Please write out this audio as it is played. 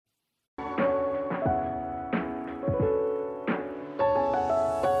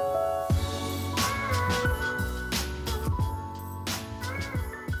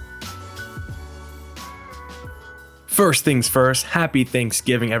First things first, happy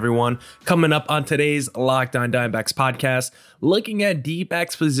Thanksgiving, everyone. Coming up on today's Locked On Diamondbacks podcast, looking at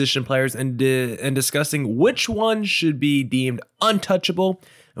D-backs position players and discussing which ones should be deemed untouchable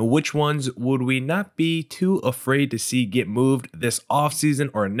and which ones would we not be too afraid to see get moved this offseason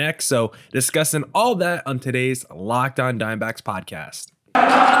or next. So discussing all that on today's Locked On Diamondbacks podcast.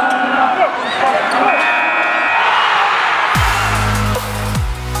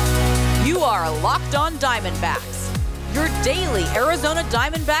 You are Locked On Diamondbacks, your daily Arizona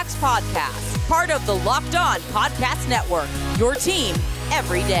Diamondbacks podcast, part of the Locked On Podcast Network, your team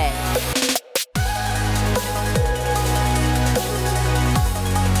every day.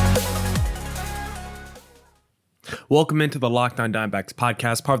 Welcome into the Locked On Diamondbacks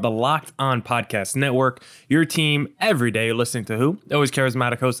podcast, part of the Locked On Podcast Network, your team every day. Listening to who? Always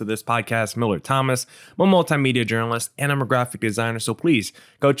charismatic host of this podcast, Millard Thomas. I'm a multimedia journalist and I'm a graphic designer, so please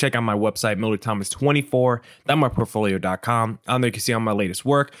go check out my website, MillardThomas24.myportfolio.com. On there you can see all my latest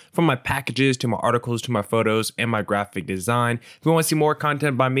work, from my packages to my articles to my photos and my graphic design. If you want to see more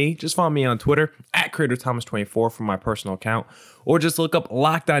content by me, just follow me on Twitter at CreatorThomas24 for my personal account, or just look up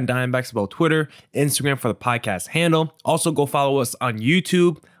Locked On Diamondbacks about Twitter, Instagram for the podcast handle. Also, go follow us on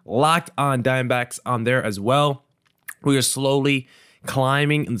YouTube, Locked On Diamondbacks on there as well. We are slowly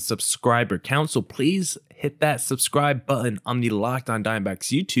climbing in the subscriber count, so please hit that subscribe button on the Locked On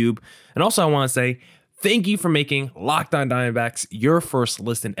Diamondbacks YouTube. And also, I want to say thank you for making Locked On Diamondbacks your first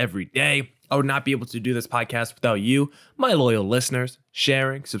listen every day. I would not be able to do this podcast without you, my loyal listeners,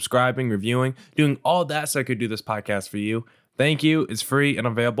 sharing, subscribing, reviewing, doing all that so I could do this podcast for you. Thank you. It's free and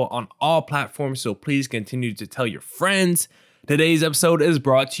available on all platforms, so please continue to tell your friends. Today's episode is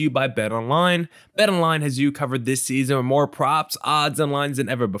brought to you by BetOnline. BetOnline has you covered this season with more props, odds, and lines than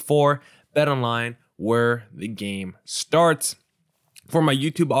ever before. BetOnline, where the game starts. For my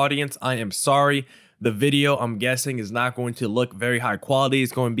YouTube audience, I am sorry. The video, I'm guessing, is not going to look very high quality.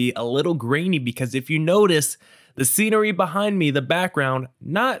 It's going to be a little grainy because if you notice, the scenery behind me, the background,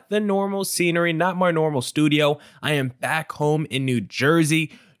 not the normal scenery, not my normal studio. I am back home in New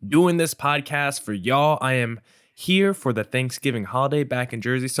Jersey doing this podcast for y'all. I am here for the Thanksgiving holiday back in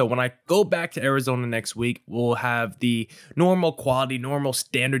Jersey. So when I go back to Arizona next week, we'll have the normal quality, normal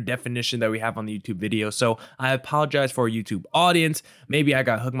standard definition that we have on the YouTube video. So I apologize for our YouTube audience. Maybe I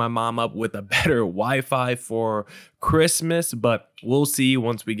got hooked my mom up with a better Wi-Fi for Christmas, but we'll see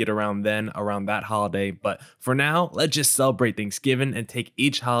once we get around that holiday. But for now, let's just celebrate Thanksgiving and take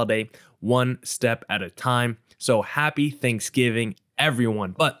each holiday one step at a time. So happy Thanksgiving,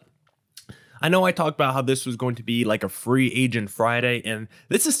 everyone. But I know I talked about how this was going to be like a free agent Friday, and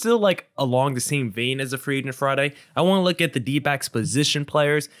this is still like along the same vein as a free agent Friday. I want to look at the D-backs position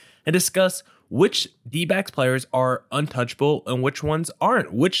players and discuss which D-backs players are untouchable and which ones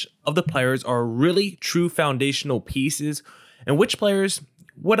aren't. Which of the players are really true foundational pieces, and which players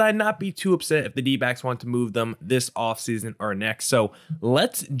would I not be too upset if the D-backs want to move them this offseason or next. So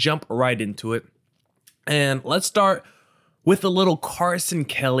let's jump right into it, and let's start with a little Carson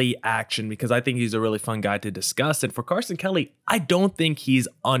Kelly action because I think he's a really fun guy to discuss. And for Carson Kelly, I don't think he's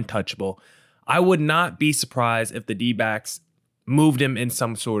untouchable. I would not be surprised if the D-backs moved him in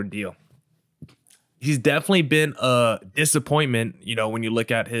some sort of deal. He's definitely been a disappointment, when you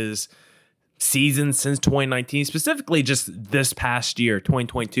look at his season since 2019, specifically just this past year,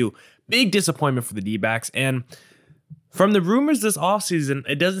 2022. Big disappointment for the D-backs. And from the rumors this offseason,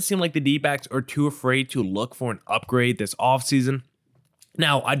 it doesn't seem like the D-backs are too afraid to look for an upgrade this offseason.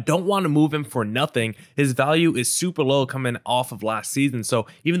 Now, I don't want to move him for nothing. His value is super low coming off of last season. So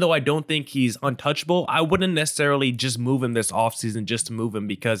even though I don't think he's untouchable, I wouldn't necessarily just move him this offseason just to move him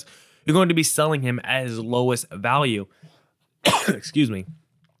because you're going to be selling him at his lowest value. Excuse me.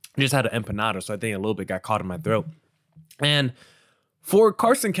 I just had an empanada, so I think a little bit got caught in my throat. And for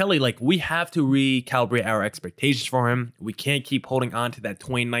Carson Kelly, we have to recalibrate our expectations for him. We can't keep holding on to that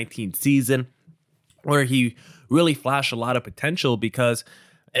 2019 season where he really flashed a lot of potential because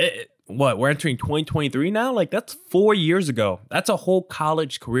we're entering 2023 now? That's 4 years ago. That's a whole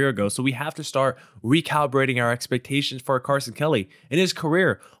college career ago. So we have to start recalibrating our expectations for Carson Kelly. In his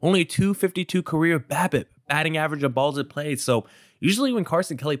career, only a .252 career BABIP, batting average of balls at play. So usually when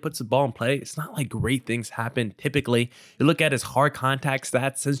Carson Kelly puts the ball in play, it's not like great things happen. Typically, you look at his hard contact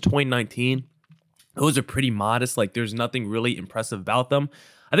stats since 2019. Those are pretty modest. There's nothing really impressive about them.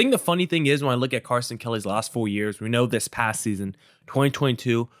 I think the funny thing is when I look at Carson Kelly's last 4 years, we know this past season,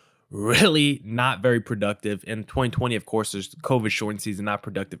 2022, really not very productive. And 2020, of course, there's COVID shortened season, not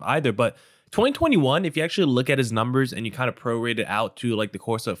productive either. But 2021, if you actually look at his numbers and you kind of prorate it out to the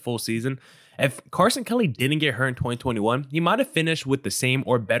course of a full season, If Carson Kelly didn't get hurt in 2021, he might have finished with the same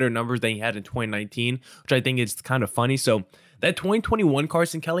or better numbers than he had in 2019, which I think is kind of funny. So that 2021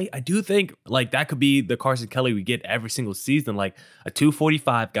 Carson Kelly, I do think like that could be the Carson Kelly we get every single season, like a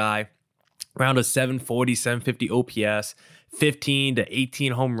 245 guy, around a 740, 750 OPS, 15 to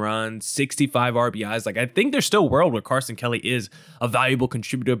 18 home runs, 65 RBIs. Like, I think there's still a world where Carson Kelly is a valuable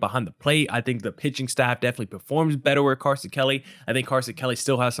contributor behind the plate. I think the pitching staff definitely performs better with Carson Kelly. I think Carson Kelly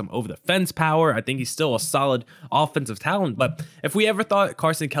still has some over the fence power. I think he's still a solid offensive talent. But if we ever thought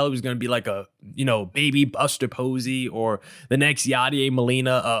Carson Kelly was going to be like a, baby Buster Posey or the next Yadier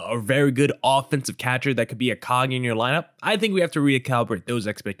Molina, a very good offensive catcher that could be a cog in your lineup, I think we have to recalibrate those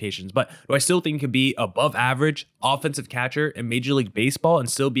expectations. But do I still think he could be above average offensive catcher in Major League Baseball and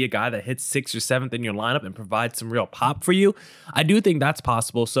still be a guy that hits 6th or 7th in your lineup and provides some real pop for you? I do think that's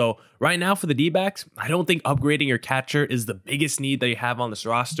possible. So right now for the D-backs, I don't think upgrading your catcher is the biggest need that you have on this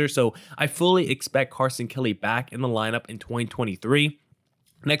roster. So I fully expect Carson Kelly back in the lineup in 2023.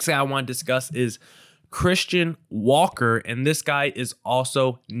 Next guy I want to discuss is Christian Walker, and this guy is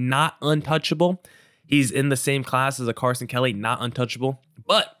also not untouchable. He's in the same class as a Carson Kelly, not untouchable.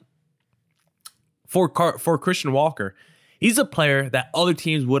 But for Christian Walker, he's a player that other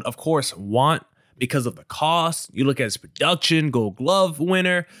teams would, of course, want because of the cost. You look at his production, Gold Glove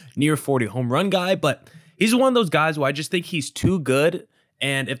winner, near 40 home run guy, but he's one of those guys where I just think he's too good.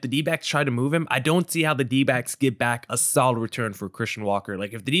 And if the D-backs try to move him, I don't see how the D-backs get back a solid return for Christian Walker.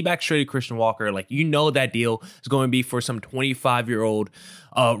 Like, if the D-backs traded Christian Walker, like, that deal is going to be for some 25-year-old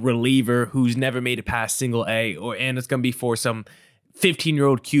reliever who's never made it past single A, and it's going to be for some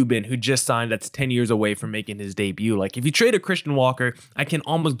 15-year-old Cuban who just signed that's 10 years away from making his debut. Like, if you trade a Christian Walker, I can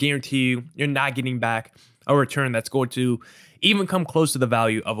almost guarantee you're not getting back a return that's going to even come close to the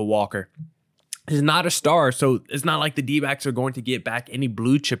value of a Walker. He's not a star, so it's not like the D-backs are going to get back any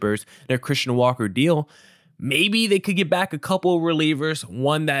blue chippers in their Christian Walker deal. Maybe they could get back a couple of relievers,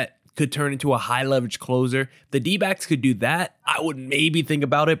 one that could turn into a high leverage closer. If the D-backs could do that, I would maybe think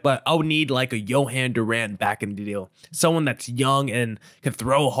about it, but I would need like a Johan Duran back in the deal. Someone that's young and can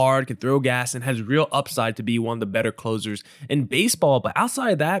throw hard, can throw gas, and has real upside to be one of the better closers in baseball. But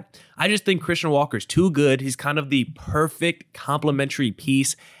outside of that, I just think Christian Walker's too good. He's kind of the perfect complementary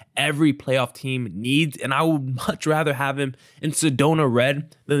piece every playoff team needs, and I would much rather have him in Sedona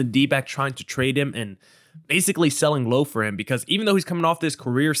Red than the D-back trying to trade him and basically selling low for him, because even though he's coming off this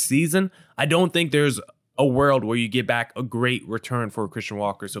career season, I don't think there's a world where you get back a great return for Christian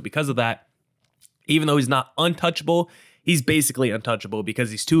Walker. So because of that, even though he's not untouchable, he's basically untouchable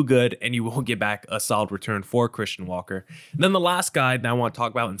because he's too good and you won't get back a solid return for Christian Walker. And then the last guy that I want to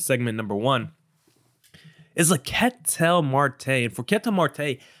talk about in segment number 1 is Ketel Marte. And for Ketel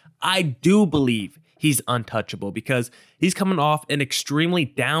Marte, I do believe he's untouchable because he's coming off an extremely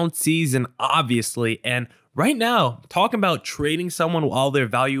down season, obviously. And right now, talking about trading someone while their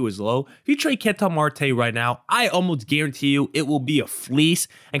value is low, if you trade Ketel Marte right now, I almost guarantee you it will be a fleece.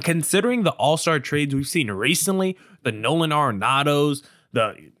 And considering the all-star trades we've seen recently, the Nolan Arenados,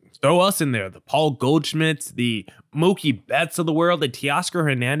 throw us in there, the Paul Goldschmidts, the Mookie Betts of the world, the Teoscar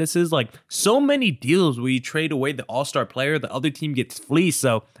Hernandez's, like so many deals where you trade away the all-star player, the other team gets fleeced.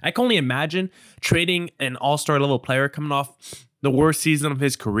 So I can only imagine trading an all-star level player coming off the worst season of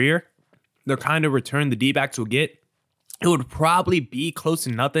his career, the kind of return the D-backs will get, it would probably be close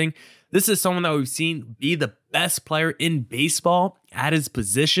to nothing. This is someone that we've seen be the best player in baseball at his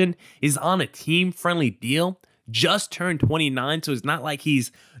position. He's on a team-friendly deal. Just turned 29, so it's not like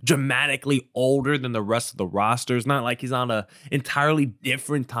he's dramatically older than the rest of the roster. It's not like he's on an entirely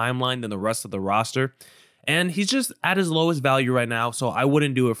different timeline than the rest of the roster. And he's just at his lowest value right now, so I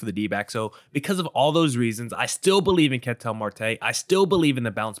wouldn't do it for the D-back. So because of all those reasons, I still believe in Ketel Marte. I still believe in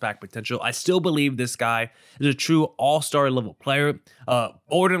the bounce-back potential. I still believe this guy is a true all-star level player,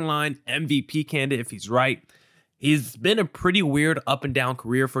 borderline MVP candidate if he's right. He's been a pretty weird up and down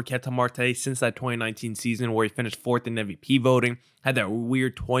career for Ketel Marte since that 2019 season where he finished 4th in MVP voting, had that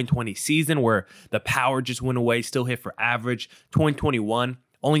weird 2020 season where the power just went away, still hit for average. 2021,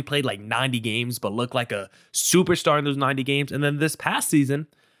 only played like 90 games, but looked like a superstar in those 90 games. And then this past season,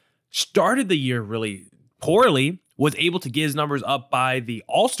 started the year really poorly, was able to get his numbers up by the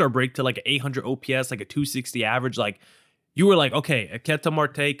All-Star break to like an 800 OPS, like a 260 average, like you were like, okay, if Ketel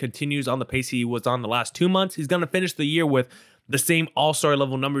Marte continues on the pace he was on the last 2 months, he's going to finish the year with the same all-star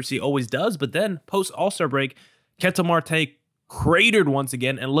level numbers he always does. But then post-all-star break, Ketel Marte cratered once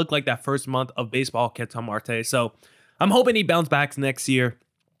again and looked like that first month of baseball Ketel Marte. So I'm hoping he bounces back next year.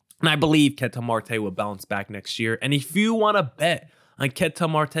 And I believe Ketel Marte will bounce back next year. And if you want to bet on Ketel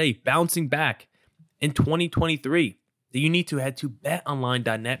Marte bouncing back in 2023, then you need to head to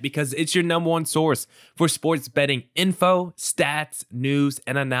betonline.net because it's your number one source for sports betting info, stats, news,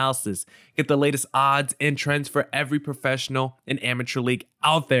 and analysis. Get the latest odds and trends for every professional and amateur league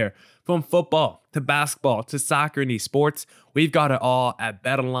out there. From football to basketball to soccer and esports, we've got it all at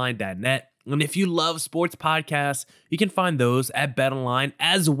betonline.net. And if you love sports podcasts, you can find those at BetOnline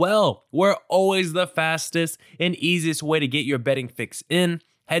as well. We're always the fastest and easiest way to get your betting fix in.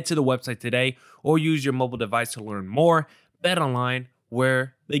 Head to the website today or use your mobile device to learn more. BetOnline,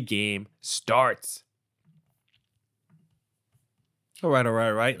 where the game starts. All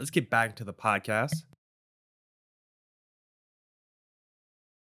right. Let's get back to the podcast.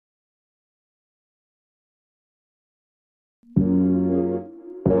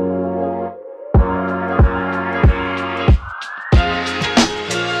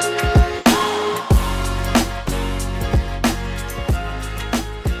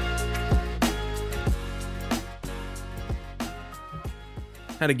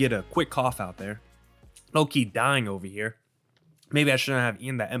 Had to get a quick cough out there. Low-key dying over here. Maybe I shouldn't have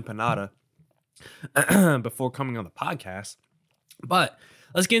eaten that empanada before coming on the podcast. But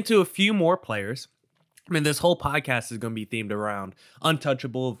let's get into a few more players. I mean, this whole podcast is going to be themed around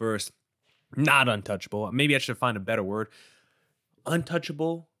untouchable versus not untouchable. Maybe I should find a better word.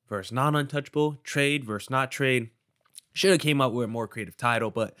 Untouchable versus non-untouchable. Trade versus not trade. Should have came up with a more creative title,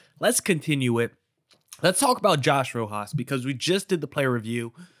 but let's continue it. Let's talk about Josh Rojas because we just did the player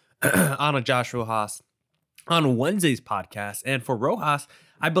review on a Josh Rojas on Wednesday's podcast. And for Rojas,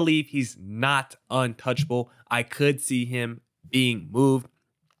 I believe he's not untouchable. I could see him being moved.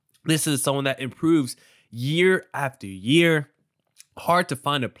 This is someone that improves year after year. Hard to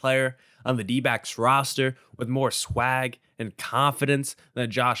find a player on the D-backs roster with more swag and confidence than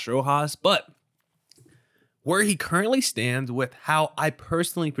Josh Rojas, but where he currently stands with how I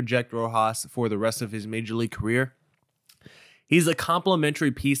personally project Rojas for the rest of his major league career, he's a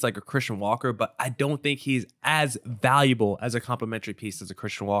complementary piece like a Christian Walker, but I don't think he's as valuable as a complementary piece as a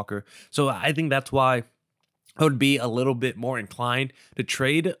Christian Walker. So I think that's why I would be a little bit more inclined to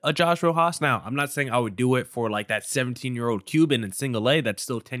trade a Josh Rojas. Now, I'm not saying I would do it for like that 17-year-old Cuban in single A that's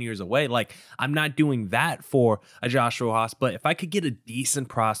still 10 years away. Like, I'm not doing that for a Josh Rojas, but if I could get a decent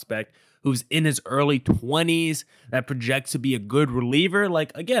prospect who's in his early 20s that projects to be a good reliever,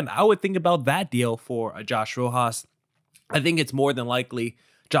 like, again, I would think about that deal for a Josh Rojas. I think it's more than likely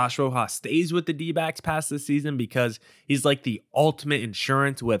Josh Rojas stays with the D-backs past this season because he's like the ultimate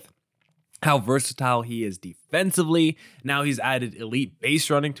insurance with how versatile he is defensively. Now he's added elite base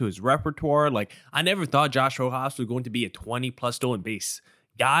running to his repertoire. Like, I never thought Josh Rojas was going to be a 20-plus stolen base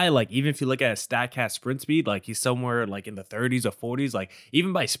guy. Like, even if you look at his StatCast sprint speed, like he's somewhere like in the 30s or 40s. Like,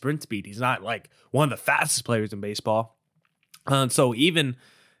 even by sprint speed, he's not like one of the fastest players in baseball. So even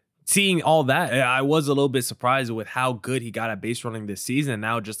seeing all that, I was a little bit surprised with how good he got at base running this season.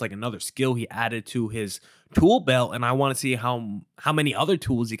 Now just like another skill he added to his tool belt, and I want to see how many other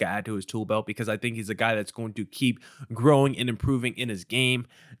tools he can add to his tool belt because I think he's a guy that's going to keep growing and improving in his game.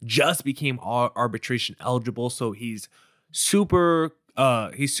 Just became arbitration eligible, so he's super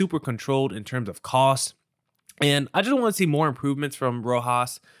controlled in terms of cost, and I just want to see more improvements from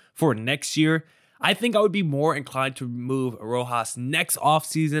Rojas for next year. I think I would be more inclined to move Rojas next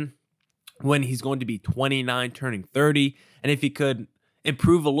offseason when he's going to be 29, turning 30. And if he could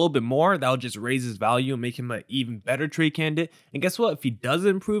improve a little bit more, that would just raise his value and make him an even better trade candidate. And guess what? If he doesn't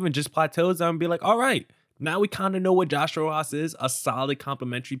improve and just plateaus, I'm going to be like, all right, now we kind of know what Josh Rojas is, a solid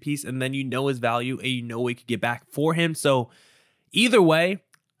complementary piece. And then you know his value and you know what you could get back for him. So either way,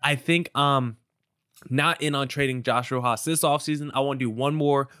 I think not in on trading Josh Rojas this offseason. I want to do one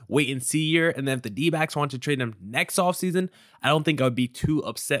more wait and see year. And then if the D-backs want to trade him next offseason, I don't think I would be too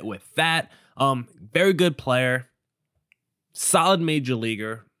upset with that. Very good player, solid major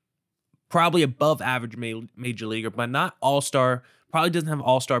leaguer, probably above average major leaguer, but not all-star. Probably doesn't have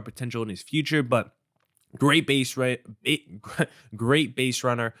all-star potential in his future, but great base runner,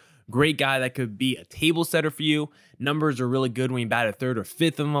 great guy that could be a table setter for you. Numbers are really good when you bat at third or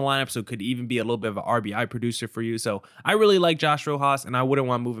fifth in the lineup, so it could even be a little bit of an RBI producer for you. So I really like Josh Rojas, and I wouldn't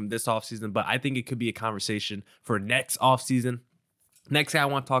want to move him this offseason, but I think it could be a conversation for next offseason. Next guy I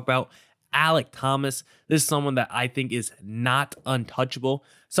want to talk about, Alek Thomas. This is someone that I think is not untouchable.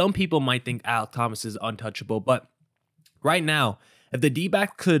 Some people might think Alek Thomas is untouchable, but right now, if the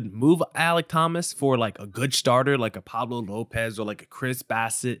D-backs could move Alek Thomas for like a good starter, like a Pablo Lopez or like a Chris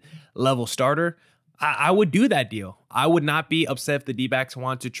Bassett level starter, I would do that deal. I would not be upset if the D-backs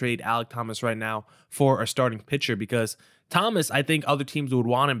want to trade Alek Thomas right now for a starting pitcher because Thomas, I think other teams would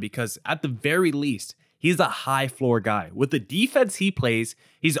want him because at the very least, he's a high floor guy. With the defense he plays,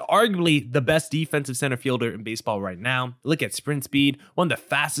 he's arguably the best defensive center fielder in baseball right now. Look at sprint speed, one of the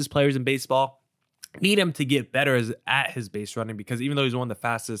fastest players in baseball. Need him to get better at his base running, because even though he's one of the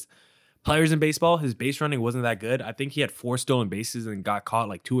fastest players in baseball, his base running wasn't that good. I think he had 4 stolen bases and got caught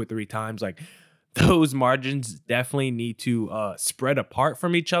like 2 or 3 times. Like, those margins definitely need to spread apart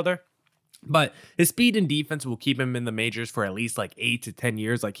from each other. But his speed and defense will keep him in the majors for at least like 8 to 10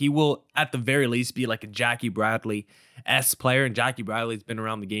 years. Like, he will at the very least be like a Jackie Bradley-esque player. And Jackie Bradley's been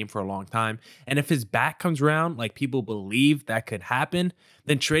around the game for a long time. And if his bat comes around, like people believe that could happen,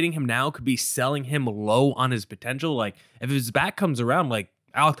 then trading him now could be selling him low on his potential. Like, if his bat comes around, like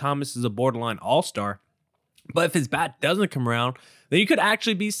Alek Thomas is a borderline all-star. But if his bat doesn't come around, then you could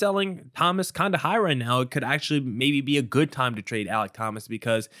actually be selling Thomas kind of high right now. It could actually maybe be a good time to trade Alek Thomas,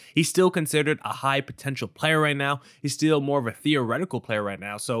 because he's still considered a high potential player right now. He's still more of a theoretical player right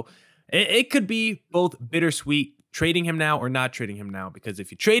now. So it could be both bittersweet, trading him now or not trading him now. Because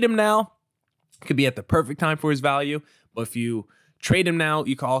if you trade him now, it could be at the perfect time for his value. But if you trade him now,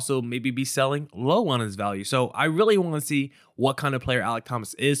 you could also maybe be selling low on his value. So I really want to see what kind of player Alek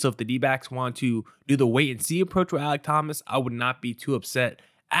Thomas is. So if the D-backs want to do the wait and see approach with Alek Thomas, I would not be too upset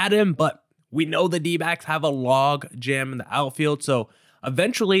at him. But we know the D-backs have a log jam in the outfield. So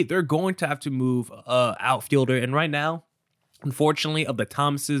eventually they're going to have to move outfielder. And right now, unfortunately, of the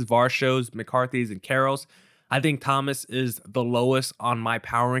Thomases, Varshos, McCarthys, and Carrolls, I think Thomas is the lowest on my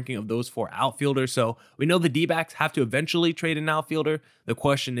power ranking of those 4 outfielders. So we know the D-backs have to eventually trade an outfielder. The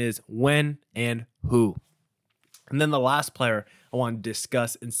question is when and who. And then the last player I want to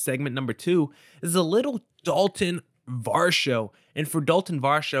discuss in segment number 2 is a little Dalton Varsho. And for Dalton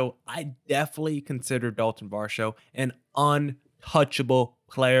Varsho, I definitely consider Dalton Varsho an untouchable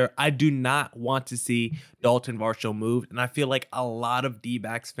player. I do not want to see Dalton Varsho moved. And I feel like a lot of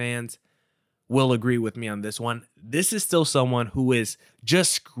D-backs fans will agree with me on this one. This is still someone who is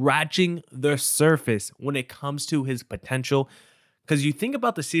just scratching the surface when it comes to his potential. Because you think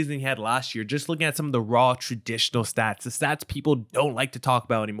about the season he had last year, just looking at some of the raw traditional stats, the stats people don't like to talk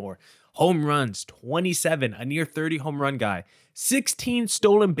about anymore. Home runs, 27, a near 30 home run guy, 16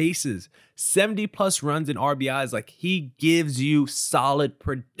 stolen bases, 70 plus runs and RBIs. Like, he gives you solid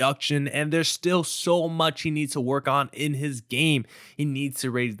production, and there's still so much he needs to work on in his game. He needs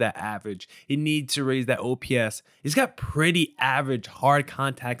to raise that average. He needs to raise that OPS. He's got pretty average hard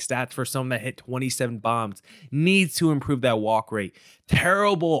contact stats for someone that hit 27 bombs. Needs to improve that walk rate.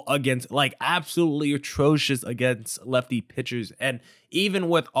 Terrible against, like, absolutely atrocious against lefty pitchers. And even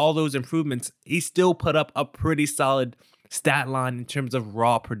with all those improvements, he still put up a pretty solid stat line in terms of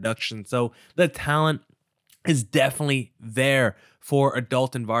raw production. So the talent is definitely there for a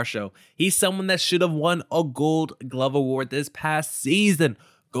Dalton Varsho. He's someone that should have won a Gold Glove Award this past season.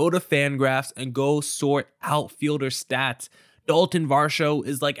 Go to Fangraphs and go sort outfielder stats. Dalton Varsho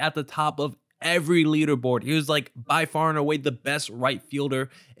is like at the top of every leaderboard. He was like by far and away the best right fielder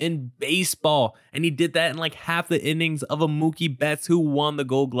in baseball. And he did that in like half the innings of a Mookie Betts, who won the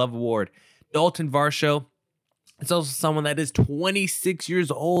Gold Glove Award. Dalton Varsho, it's also someone that is 26 years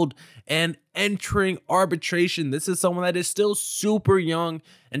old and entering arbitration. This is someone that is still super young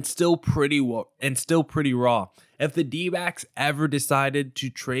and still pretty raw. If the D-backs ever decided to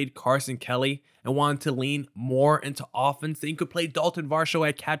trade Carson Kelly and wanted to lean more into offense, then you could play Dalton Varsho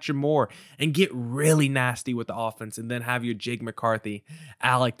at catcher more and get really nasty with the offense, and then have your Jake McCarthy,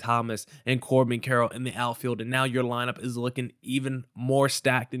 Alek Thomas, and Corbin Carroll in the outfield. And now your lineup is looking even more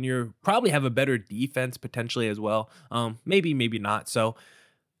stacked, and you probably have a better defense potentially as well. Maybe not. So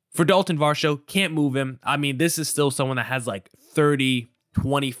for Dalton Varsho, can't move him. I mean, this is still someone that has like 30,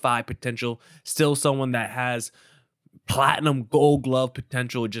 25 potential. Still someone that has platinum Gold Glove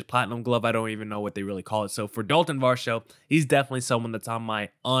potential, just platinum glove. I don't even know what they really call it. So for Dalton Varsho, he's definitely someone that's on my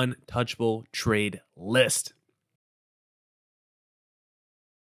untouchable trade list.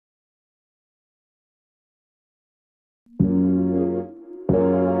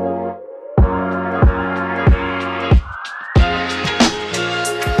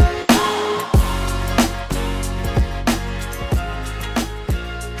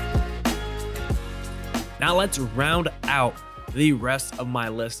 Now let's round out the rest of my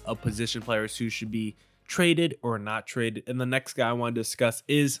list of position players who should be traded or not traded. And the next guy I want to discuss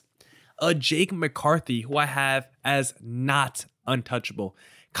is Jake McCarthy, who I have as not untouchable.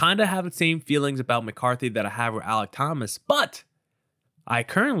 Kind of have the same feelings about McCarthy that I have with Alek Thomas, but I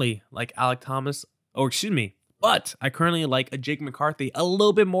currently like Alek Thomas, but I currently like a Jake McCarthy a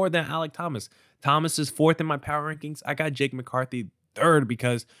little bit more than Alek Thomas. Thomas is 4th in my power rankings. I got Jake McCarthy 3rd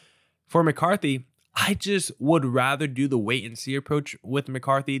because for McCarthy, I just would rather do the wait and see approach with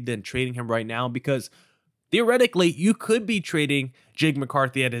McCarthy than trading him right now, because theoretically, you could be trading Jake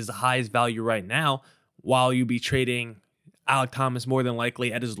McCarthy at his highest value right now, while you be trading Alek Thomas more than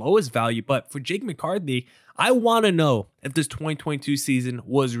likely at his lowest value. But for Jake McCarthy, I want to know if this 2022 season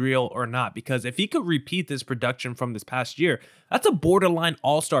was real or not, because if he could repeat this production from this past year, that's a borderline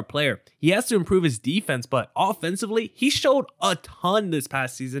all-star player. He has to improve his defense, but offensively, he showed a ton this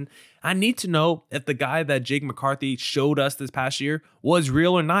past season. I need to know if the guy that Jake McCarthy showed us this past year was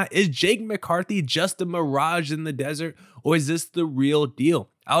real or not. Is Jake McCarthy just a mirage in the desert, or is this the real deal?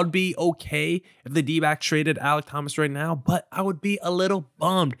 I would be okay if the D-backs traded Alek Thomas right now, but I would be a little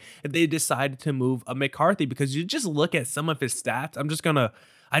bummed if they decided to move a McCarthy, because you just look at some of his stats.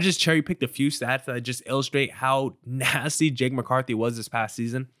 I just cherry picked a few stats that just illustrate how nasty Jake McCarthy was this past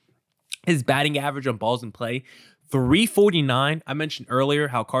season. His batting average on balls in play, 349. I mentioned earlier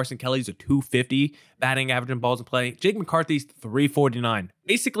how Carson Kelly's a 250 batting average on balls in play. Jake McCarthy's 349.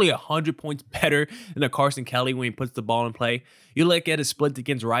 Basically 100 points better than a Carson Kelly when he puts the ball in play. You look at his splits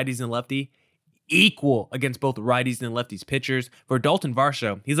against righties and lefty, equal against both righties and lefties pitchers. For Dalton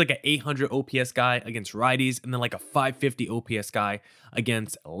Varsho, he's like an 800 OPS guy against righties, and then like a 550 OPS guy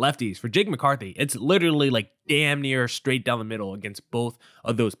against lefties. For Jake McCarthy, it's literally like damn near straight down the middle against both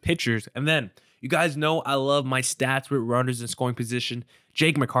of those pitchers. And then you guys know I love my stats with runners in scoring position.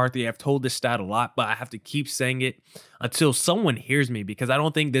 Jake McCarthy, I've told this stat a lot, but I have to keep saying it until someone hears me, because I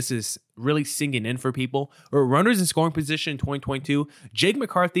don't think this is really sinking in for people. Or runners in scoring position in 2022, Jake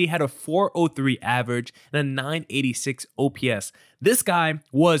McCarthy had a 403 average and a 986 OPS. This guy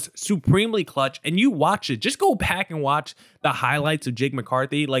was supremely clutch, and you watch it. Just go back and watch the highlights of Jake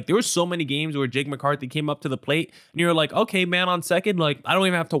McCarthy. Like, there were so many games where Jake McCarthy came up to the plate, and you're like, okay, man, on second, like, I don't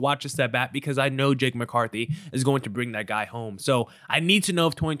even have to watch this at bat, because I know Jake McCarthy is going to bring that guy home. So I need to know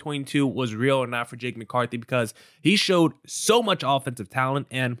if 2022 was real or not for Jake McCarthy, because he showed so much offensive talent,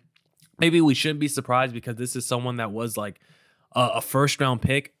 and maybe we shouldn't be surprised, because this is someone that was like a first round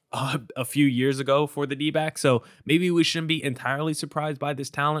pick a few years ago for the D-backs. So maybe we shouldn't be entirely surprised by this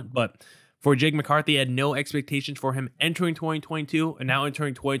talent. But for Jake McCarthy, I had no expectations for him entering 2022, and now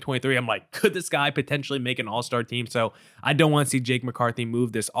entering 2023, I'm like, could this guy potentially make an all-star team? So I don't want to see Jake McCarthy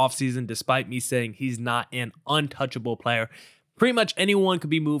move this offseason, despite me saying he's not an untouchable player. Pretty much anyone could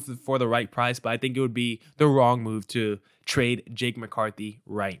be moved for the right price, but I think it would be the wrong move to trade Jake McCarthy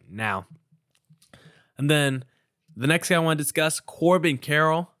right now. And then the next guy I want to discuss, Corbin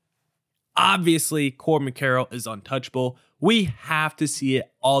Carroll. Obviously, Corbin Carroll is untouchable. We have to see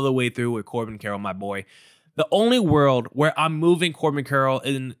it all the way through with Corbin Carroll, my boy. The only world where I'm moving Corbin Carroll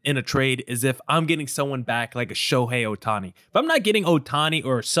in a trade is if I'm getting someone back like a Shohei Ohtani. If I'm not getting Ohtani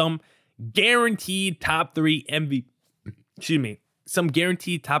or some guaranteed top 3 MVP, some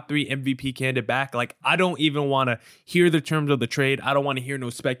guaranteed top 3 MVP candidate back, like, I don't even want to hear the terms of the trade. I don't want to hear no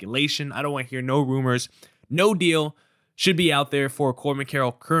speculation. I don't want to hear no rumors. No deal should be out there for Corbin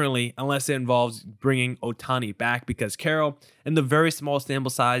Carroll currently, unless it involves bringing Ohtani back, because Carroll, in the very small sample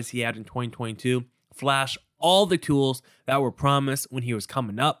size he had in 2022, flashed all the tools that were promised when he was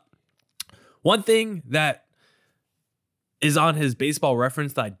coming up. One thing that is on his Baseball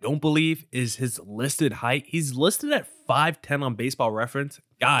Reference that I don't believe is his listed height. He's listed at 5'10" on Baseball Reference.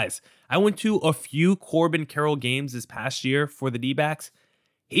 Guys, I went to a few Corbin Carroll games this past year for the D-backs.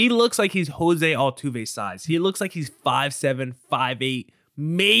 He looks like he's Jose Altuve size. He looks like he's 5'7", 5'8",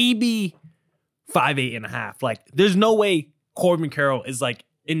 maybe 5'8 and a half. Like, there's no way Corbin Carroll is like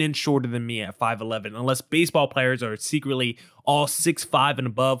an inch shorter than me at 5'11", unless baseball players are secretly all 6'5" and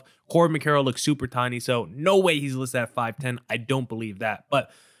above. Corbin Carroll looks super tiny, so no way he's listed at 5'10". I don't believe that.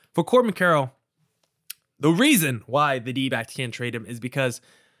 But for Corbin Carroll, the reason why the D-backs can't trade him is because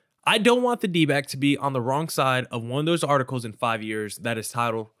I don't want the D-backs to be on the wrong side of one of those articles in 5 years that is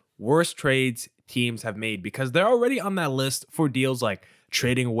titled Worst Trades Teams Have Made, because they're already on that list for deals like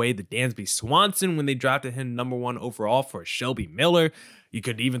trading away the Dansby Swanson when they drafted him #1 overall for Shelby Miller. You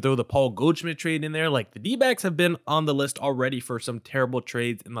could even throw the Paul Goldschmidt trade in there. Like, the D-backs have been on the list already for some terrible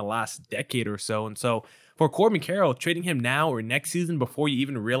trades in the last decade or so. And so for Corbin Carroll, trading him now or next season before you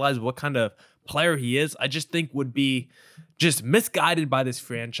even realize what kind of player he is, I just think would be just misguided by this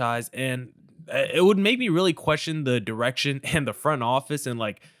franchise. And it would make me really question the direction and the front office and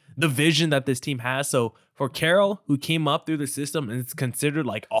like the vision that this team has. So for Carroll, who came up through the system and is considered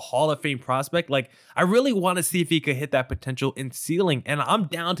like a Hall of Fame prospect, like, I really want to see if he could hit that potential in ceiling. And I'm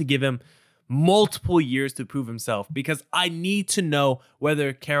down to give him multiple years to prove himself, because I need to know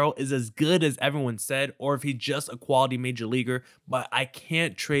whether Carroll is as good as everyone said or if he's just a quality major leaguer. But I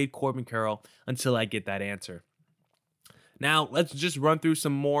can't trade Corbin Carroll until I get that answer. Now, let's just run through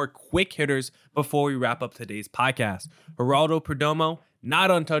some more quick hitters before we wrap up today's podcast. Geraldo Perdomo,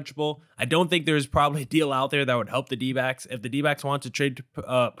 not untouchable. I don't think there's probably a deal out there that would help the D-backs. If the D-backs want to trade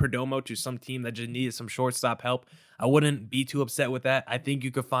Perdomo to some team that just needed some shortstop help, I wouldn't be too upset with that. I think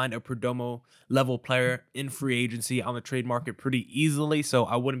you could find a Perdomo level player in free agency on the trade market pretty easily, so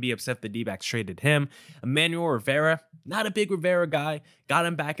I wouldn't be upset if the D-backs traded him. Emmanuel Rivera, not a big Rivera guy. Got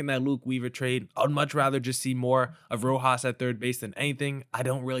him back in that Luke Weaver trade. I'd much rather just see more of Rojas at third base than anything. I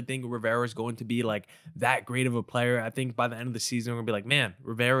don't really think Rivera is going to be like that great of a player. I think by the end of the season, we're going to be like, man,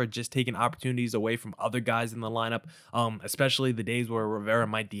 Rivera just taking opportunities away from other guys in the lineup, especially the days where Rivera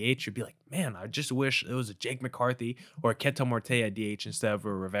might DH. You'd be like, man, I just wish it was a Jake McCarthy or a Ketel Marte at DH instead of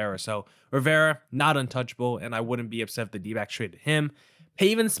a Rivera. So Rivera, not untouchable, and I wouldn't be upset if the D-backs traded him.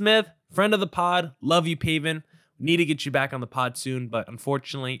 Pavin Smith, friend of the pod. Love you, Pavin. Need to get you back on the pod soon, but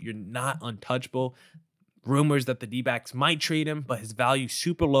unfortunately, you're not untouchable. Rumors that the D-backs might trade him, but his value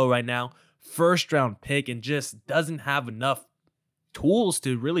super low right now. First round pick and just doesn't have enough tools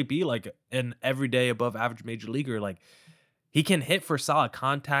to really be like an everyday above average major leaguer. Like, he can hit for solid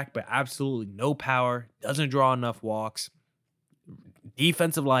contact, but absolutely no power. Doesn't draw enough walks.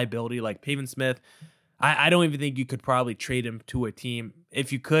 Defensive liability, like Pavin Smith. I don't even think you could probably trade him to a team.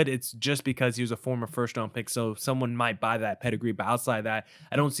 If you could, it's just because he was a former first-round pick, so someone might buy that pedigree. But outside of that,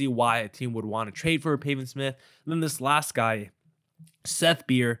 I don't see why a team would want to trade for a Pavin Smith. And then this last guy, Seth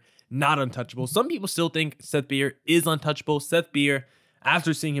Beer, not untouchable. Some people still think Seth Beer is untouchable. Seth Beer,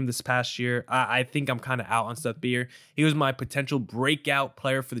 after seeing him this past year, I think I'm kind of out on Seth Beer. He was my potential breakout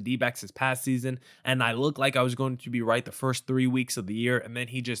player for the D-backs this past season, and I looked like I was going to be right the first 3 weeks of the year, and then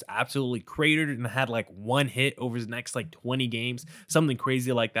he just absolutely cratered and had like one hit over his next like 20 games, something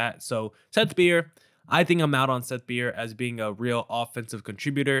crazy like that. So Seth Beer, I think I'm out on Seth Beer as being a real offensive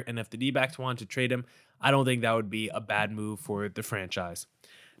contributor, and if the D-backs wanted to trade him, I don't think that would be a bad move for the franchise.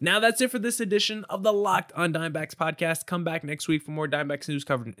 Now that's it for this edition of the Locked on Diamondbacks podcast. Come back next week for more Diamondbacks news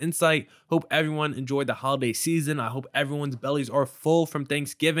covered in insight. Hope everyone enjoyed the holiday season. I hope everyone's bellies are full from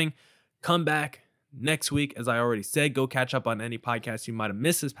Thanksgiving. Come back next week, as I already said. Go catch up on any podcast you might have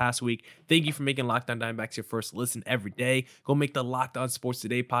missed this past week. Thank you for making Locked on Diamondbacks your first listen every day. Go make the Locked on Sports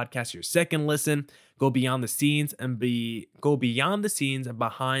Today podcast your second listen. Go beyond the scenes and behind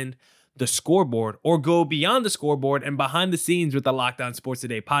the scoreboard, or go beyond the scoreboard and behind the scenes with the Locked on Sports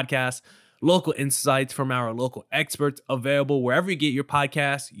Today podcast. Local insights from our local experts available wherever you get your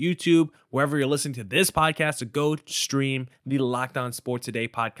podcasts, YouTube, wherever you're listening to this podcast. So go stream the Locked on Sports Today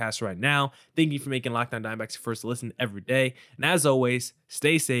podcast right now. Thank you for making Locked on Diamondbacks your first listen every day. And as always,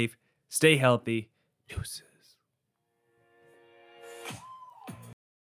 stay safe, stay healthy. Deuces.